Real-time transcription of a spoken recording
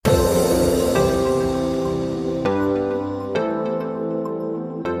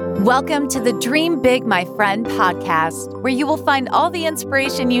Welcome to the Dream Big, My Friend podcast, where you will find all the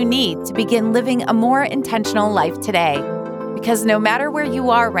inspiration you need to begin living a more intentional life today. Because no matter where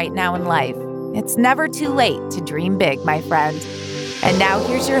you are right now in life, it's never too late to dream big, my friend. And now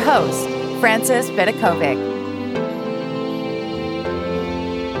here's your host, Frances Vidakovic.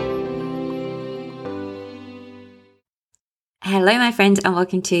 Hello, my friends, and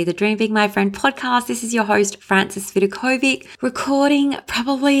welcome to the Dream Big, My Friend podcast. This is your host, Frances Vidakovic, recording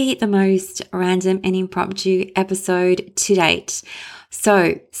probably the most random and impromptu episode to date.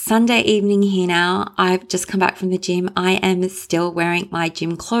 So, Sunday evening here now. I've just come back from the gym. I am still wearing my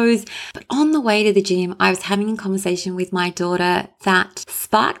gym clothes, but on the way to the gym, I was having a conversation with my daughter that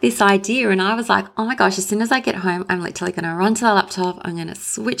sparked this idea, and I was like, oh my gosh, as soon as I get home, I'm literally going to run to the laptop, I'm going to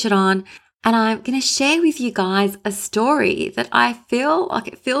switch it on, and I'm going to share with you guys a story that I feel like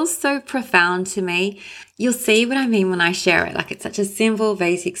it feels so profound to me. You'll see what I mean when I share it. Like, it's such a simple,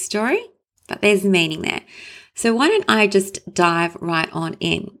 basic story, but there's meaning there. So why don't I just dive right on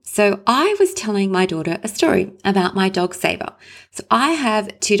in? So I was telling my daughter a story about my dog Saber. So I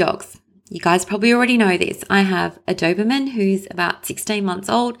have two dogs. You guys probably already know this. I have a Doberman who's about 16 months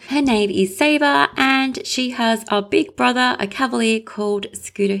old. Her name is Saber, and she has a big brother, a Cavalier called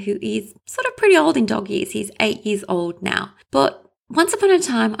Scooter, who is sort of pretty old in dog years. He's 8 years old now. But once upon a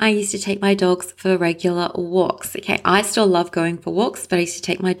time, I used to take my dogs for regular walks. Okay, I still love going for walks, but I used to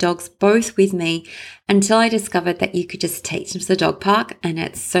take my dogs both with me until I discovered that you could just take them to the dog park, and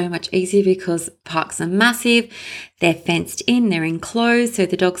it's so much easier because parks are massive. They're fenced in, they're enclosed, so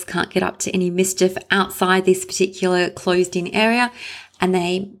the dogs can't get up to any mischief outside this particular closed-in area, and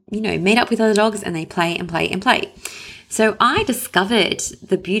they, meet up with other dogs and they play and play and play. So I discovered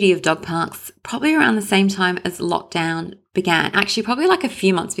the beauty of dog parks probably around the same time as lockdown began. Actually, probably like a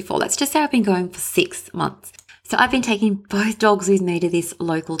few months before. Let's just say I've been going for 6 months. So I've been taking both dogs with me to this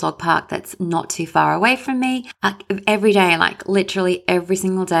local dog park that's not too far away from me. Every day, like literally every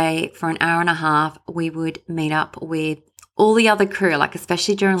single day for an hour and a half, we would meet up with all the other crew, like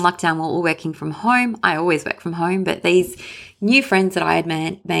especially during lockdown, we're all working from home. I always work from home, but these new friends that I had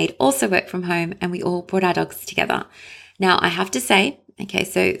made also work from home, and we all brought our dogs together. Now, I have to say, okay,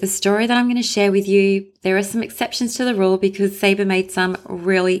 so the story that I'm going to share with you, there are some exceptions to the rule because Saber made some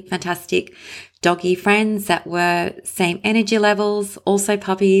really fantastic doggy friends that were same energy levels, also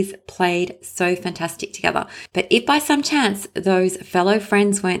puppies, played so fantastic together. But if by some chance those fellow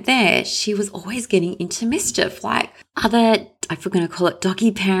friends weren't there, she was always getting into mischief. Like other, if we're going to call it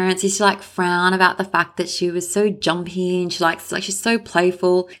doggy parents, used to frown about the fact that she was so jumpy and she's so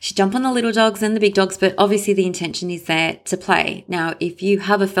playful. She'd jump on the little dogs and the big dogs, but obviously the intention is there to play. Now, if you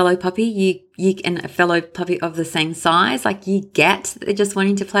have a fellow puppy, you and a fellow puppy of the same size, you get that they're just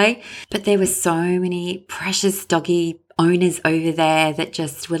wanting to play. But there were so many precious doggy owners over there that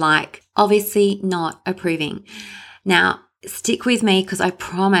just were obviously not approving. Now, stick with me because I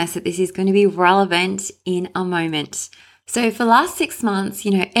promise that this is going to be relevant in a moment. So for the last 6 months,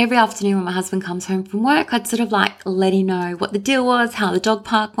 every afternoon when my husband comes home from work, I'd sort of let him know what the deal was, how the dog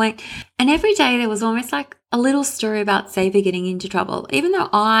park went. And every day there was almost a little story about Saber getting into trouble, even though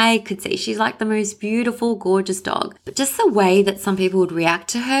I could see she's the most beautiful, gorgeous dog. But just the way that some people would react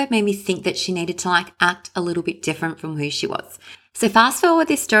to her made me think that she needed to act a little bit different from who she was. So fast forward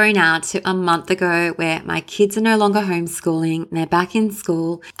this story now to a month ago where my kids are no longer homeschooling, they're back in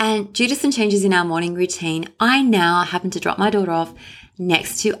school, and due to some changes in our morning routine, I now happen to drop my daughter off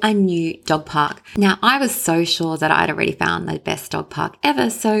next to a new dog park. Now, I was so sure that I'd already found the best dog park ever,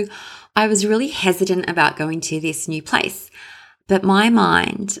 so I was really hesitant about going to this new place. But my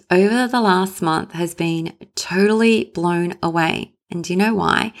mind over the last month has been totally blown away. And do you know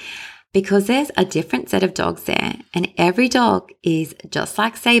why? Because there's a different set of dogs there, and every dog is just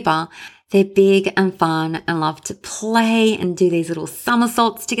like Saber. They're big and fun and love to play and do these little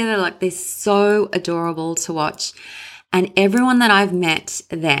somersaults together. They're so adorable to watch. And everyone that I've met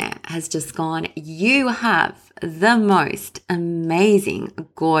there has just gone, you have the most amazing,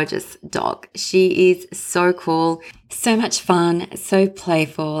 gorgeous dog. She is so cool, so much fun, so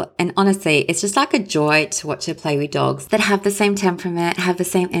playful. And honestly, it's just a joy to watch her play with dogs that have the same temperament, have the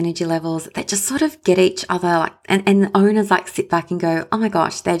same energy levels, that just sort of get each other. And the owners sit back and go, oh my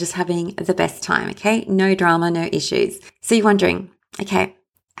gosh, they're just having the best time. Okay. No drama, no issues. So you're wondering, okay,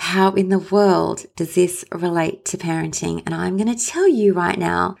 how in the world does this relate to parenting? And I'm going to tell you right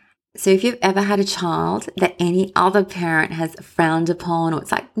now. So if you've ever had a child that any other parent has frowned upon, or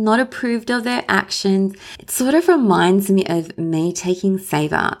it's not approved of their actions, it sort of reminds me of me taking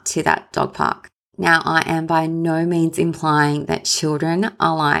Saber to that dog park. Now, I am by no means implying that children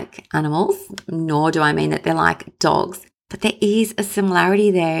are like animals, nor do I mean that they're like dogs. But there is a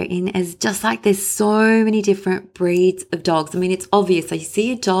similarity there in as just like there's so many different breeds of dogs. I mean, it's obvious. So you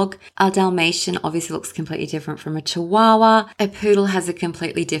see a dog, a Dalmatian obviously looks completely different from a Chihuahua. A poodle has a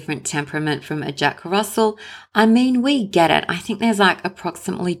completely different temperament from a Jack Russell. I mean, we get it. I think there's like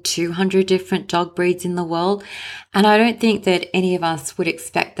approximately 200 different dog breeds in the world. And I don't think that any of us would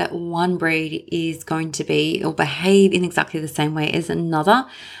expect that one breed is going to be or behave in exactly the same way as another.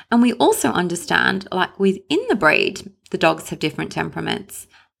 And we also understand, like within the breed, the dogs have different temperaments,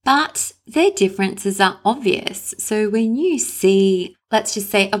 but their differences are obvious. So when you see, let's just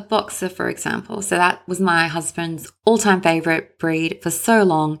say a boxer, for example, so that was my husband's all-time favorite breed for so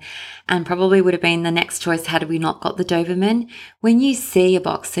long and probably would have been the next choice had we not got the Doberman. When you see a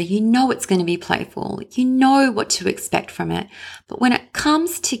boxer, you know it's going to be playful. You know what to expect from it. But when it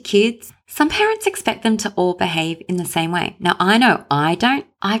comes to kids, some parents expect them to all behave in the same way. Now, I know I don't.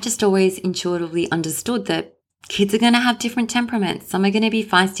 I've just always intuitively understood that kids are going to have different temperaments. Some are going to be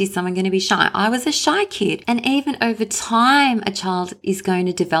feisty, some are going to be shy. I was a shy kid. And even over time, a child is going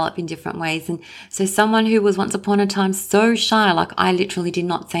to develop in different ways. And so someone who was once upon a time so shy, like I literally did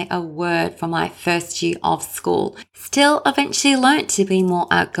not say a word for my first year of school, still eventually learnt to be more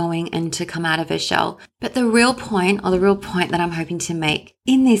outgoing and to come out of her shell. But the real point that I'm hoping to make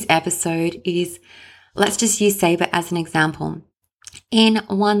in this episode is, let's just use Sabre as an example. In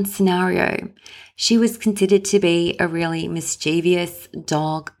one scenario, she was considered to be a really mischievous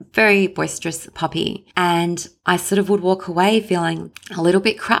dog, very boisterous puppy. And I sort of would walk away feeling a little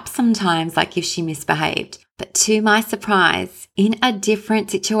bit crap sometimes, like if she misbehaved. But to my surprise, in a different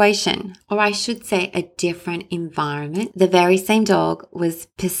situation, or I should say a different environment, the very same dog was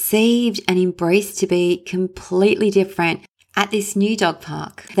perceived and embraced to be completely different at this new dog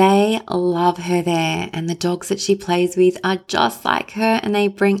park. They love her there, and the dogs that she plays with are just like her, and they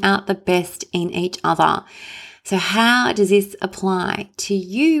bring out the best in each other. So how does this apply to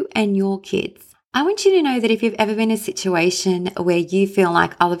you and your kids? I want you to know that if you've ever been in a situation where you feel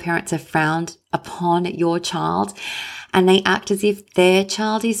like other parents have frowned upon your child and they act as if their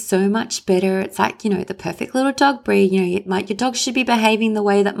child is so much better, it's like, the perfect little dog breed, your dog should be behaving the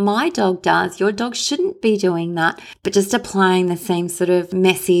way that my dog does. Your dog shouldn't be doing that. But just applying the same sort of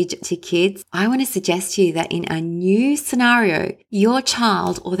message to kids, I want to suggest to you that in a new scenario, your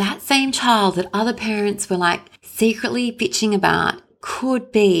child or that same child that other parents were like secretly bitching about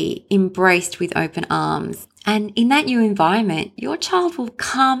could be embraced with open arms. And in that new environment, your child will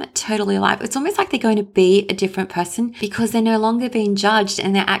come totally alive. It's almost like they're going to be a different person because they're no longer being judged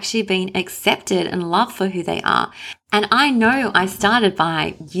and they're actually being accepted and loved for who they are. And I know I started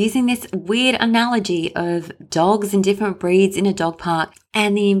by using this weird analogy of dogs and different breeds in a dog park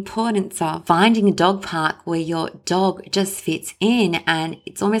and the importance of finding a dog park where your dog just fits in and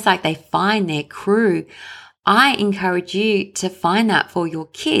it's almost like they find their crew. I encourage you to find that for your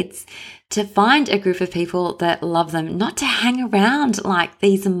kids, to find a group of people that love them, not to hang around like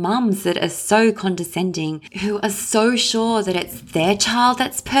these mums that are so condescending, who are so sure that it's their child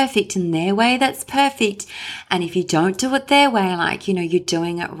that's perfect and their way that's perfect. And if you don't do it their way, you're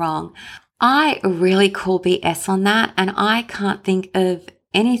doing it wrong. I really call BS on that. And I can't think of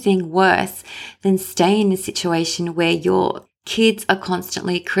anything worse than staying in a situation where your kids are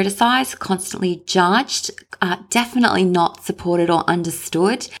constantly criticized, constantly judged, definitely not supported or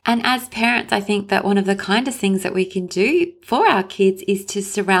understood. And as parents, I think that one of the kindest things that we can do for our kids is to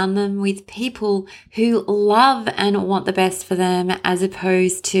surround them with people who love and want the best for them, as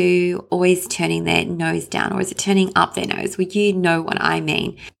opposed to always turning their nose down, or is it turning up their nose? Well, you know what I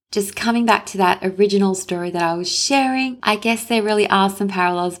mean. Just coming back to that original story that I was sharing, I guess there really are some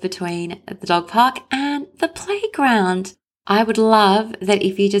parallels between the dog park and the playground. I would love that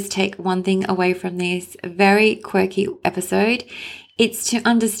if you just take one thing away from this very quirky episode, it's to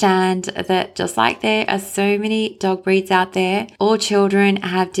understand that just like there are so many dog breeds out there, all children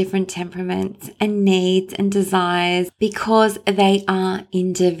have different temperaments and needs and desires because they are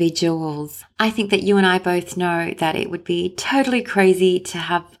individuals. I think that you and I both know that it would be totally crazy to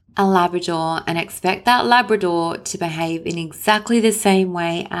have a Labrador and expect that Labrador to behave in exactly the same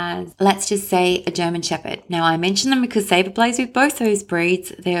way as, let's just say, a German Shepherd. Now, I mention them because Sabre plays with both those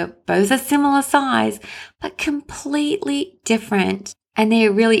breeds. They're both a similar size, but completely different. And there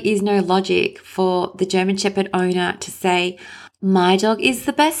really is no logic for the German Shepherd owner to say, my dog is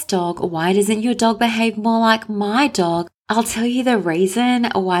the best dog. Why doesn't your dog behave more like my dog? I'll tell you the reason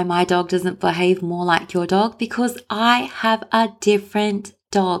why my dog doesn't behave more like your dog, because I have a different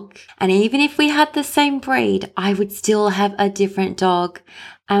dog. And even if we had the same breed, I would still have a different dog.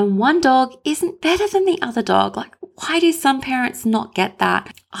 And one dog isn't better than the other dog. Like, Why do some parents not get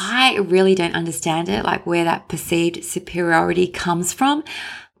that? I really don't understand it, like where that perceived superiority comes from.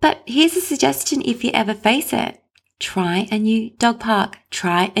 But here's a suggestion if you ever face it. Try a new dog park.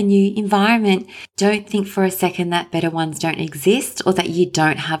 Try a new environment. Don't think for a second that better ones don't exist or that you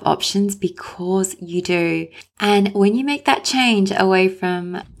don't have options, because you do. And when you make that change away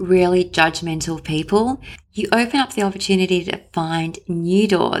from really judgmental people, you open up the opportunity to find new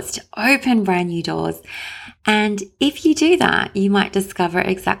doors, to open brand new doors. And if you do that, you might discover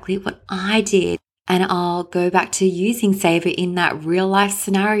exactly what I did. And I'll go back to using Sabre in that real life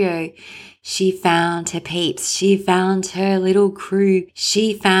scenario. She found her peeps. She found her little crew.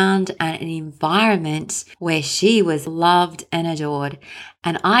 She found an environment where she was loved and adored.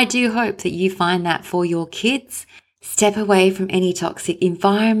 And I do hope that you find that for your kids. Step away from any toxic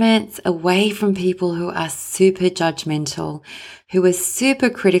environments, away from people who are super judgmental, who are super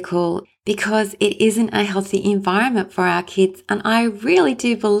critical, because it isn't a healthy environment for our kids. And I really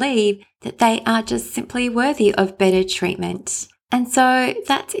do believe that they are just simply worthy of better treatment. And so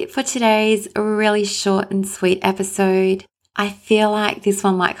that's it for today's really short and sweet episode. I feel like this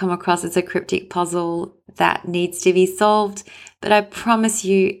one might come across as a cryptic puzzle that needs to be solved, but I promise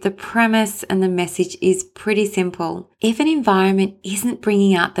you the premise and the message is pretty simple. If an environment isn't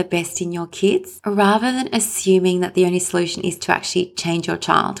bringing out the best in your kids, rather than assuming that the only solution is to actually change your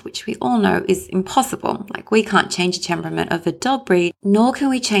child, which we all know is impossible, like we can't change the temperament of a dog breed, nor can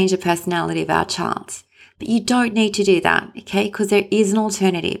we change the personality of our child. But you don't need to do that, okay? Because there is an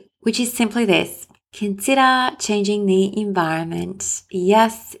alternative, which is simply this. Consider changing the environment.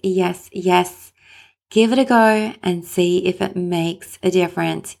 Yes, yes, yes. Give it a go and see if it makes a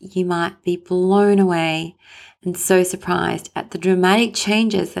difference. You might be blown away and so surprised at the dramatic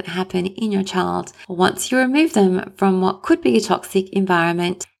changes that happen in your child once you remove them from what could be a toxic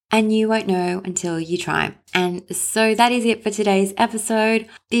environment. And you won't know until you try. And so that is it for today's episode.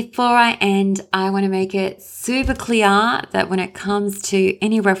 Before I end, I want to make it super clear that when it comes to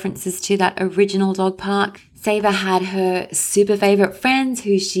any references to that original dog park, Sabre had her super favorite friends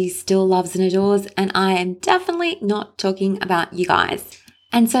who she still loves and adores, and I am definitely not talking about you guys.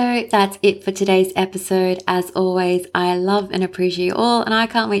 And so that's it for today's episode. As always, I love and appreciate you all, and I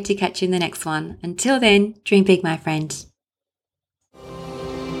can't wait to catch you in the next one. Until then, dream big, my friend.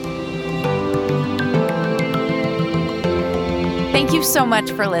 Thank you so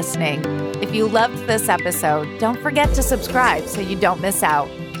much for listening. If you loved this episode, don't forget to subscribe so you don't miss out.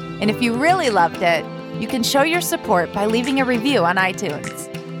 And if you really loved it, you can show your support by leaving a review on iTunes.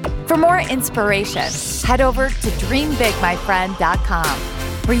 For more inspiration, head over to dreambigmyfriend.com,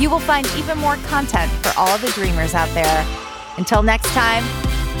 where you will find even more content for all the dreamers out there. Until next time,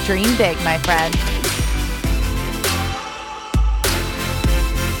 dream big, my friend.